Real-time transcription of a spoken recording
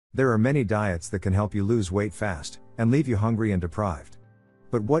There are many diets that can help you lose weight fast, and leave you hungry and deprived.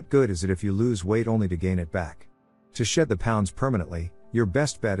 But what good is it if you lose weight only to gain it back? To shed the pounds permanently, your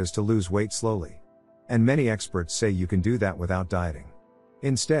best bet is to lose weight slowly. And many experts say you can do that without dieting.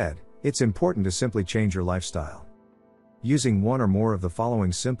 Instead, it's important to simply change your lifestyle. Using one or more of the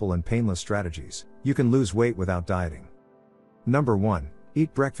following simple and painless strategies, you can lose weight without dieting. Number 1.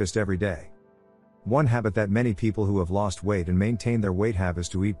 Eat breakfast every day. One habit that many people who have lost weight and maintain their weight have is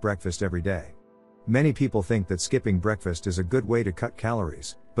to eat breakfast every day. Many people think that skipping breakfast is a good way to cut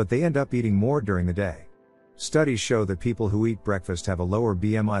calories, but they end up eating more during the day. Studies show that people who eat breakfast have a lower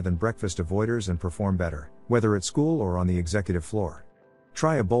BMI than breakfast avoiders and perform better, whether at school or on the executive floor.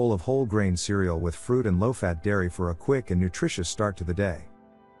 Try a bowl of whole grain cereal with fruit and low-fat dairy for a quick and nutritious start to the day.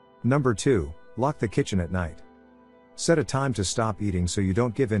 Number 2. Lock the kitchen at night. Set a time to stop eating so you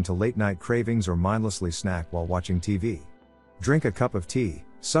don't give in to late-night cravings or mindlessly snack while watching TV. Drink a cup of tea,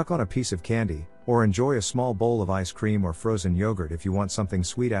 suck on a piece of candy, or enjoy a small bowl of ice cream or frozen yogurt if you want something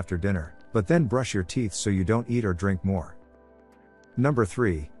sweet after dinner, but then brush your teeth so you don't eat or drink more. Number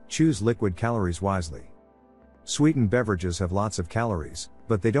 3. Choose liquid calories wisely. Sweetened beverages have lots of calories,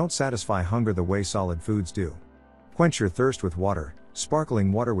 but they don't satisfy hunger the way solid foods do. Quench your thirst with water,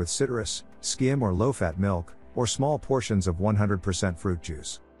 sparkling water with citrus, skim or low-fat milk, or small portions of 100% fruit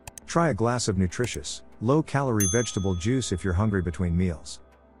juice. Try a glass of nutritious, low-calorie vegetable juice if you're hungry between meals.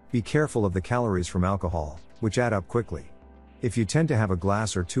 Be careful of the calories from alcohol, which add up quickly. If you tend to have a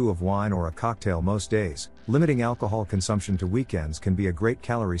glass or two of wine or a cocktail most days, limiting alcohol consumption to weekends can be a great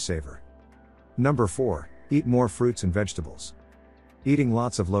calorie saver. Number 4. Eat more fruits and vegetables. Eating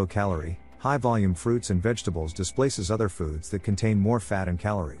lots of low-calorie, high-volume fruits and vegetables displaces other foods that contain more fat and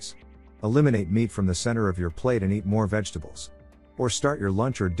calories. Eliminate meat from the center of your plate and eat more vegetables. Or start your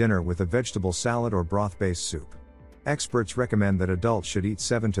lunch or dinner with a vegetable salad or broth-based soup. Experts recommend that adults should eat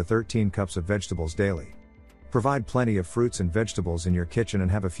 7 to 13 cups of vegetables daily. Provide plenty of fruits and vegetables in your kitchen and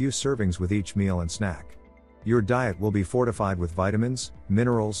have a few servings with each meal and snack. Your diet will be fortified with vitamins,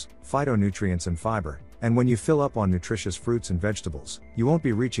 minerals, phytonutrients and fiber, and when you fill up on nutritious fruits and vegetables, you won't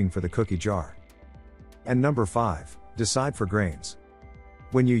be reaching for the cookie jar. And number 5, decide for grains.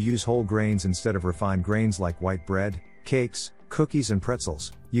 When you use whole grains instead of refined grains like white bread, cakes, cookies and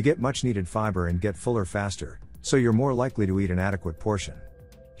pretzels, you get much needed fiber and get fuller faster, so you're more likely to eat an adequate portion.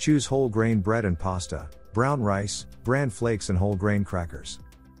 Choose whole grain bread and pasta, brown rice, bran flakes and whole grain crackers.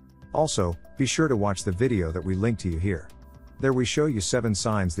 Also, be sure to watch the video that we link to you here. There we show you 7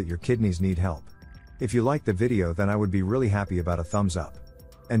 signs that your kidneys need help. If you like the video, then I would be really happy about a thumbs up.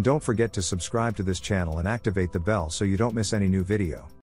 And don't forget to subscribe to this channel and activate the bell so you don't miss any new video.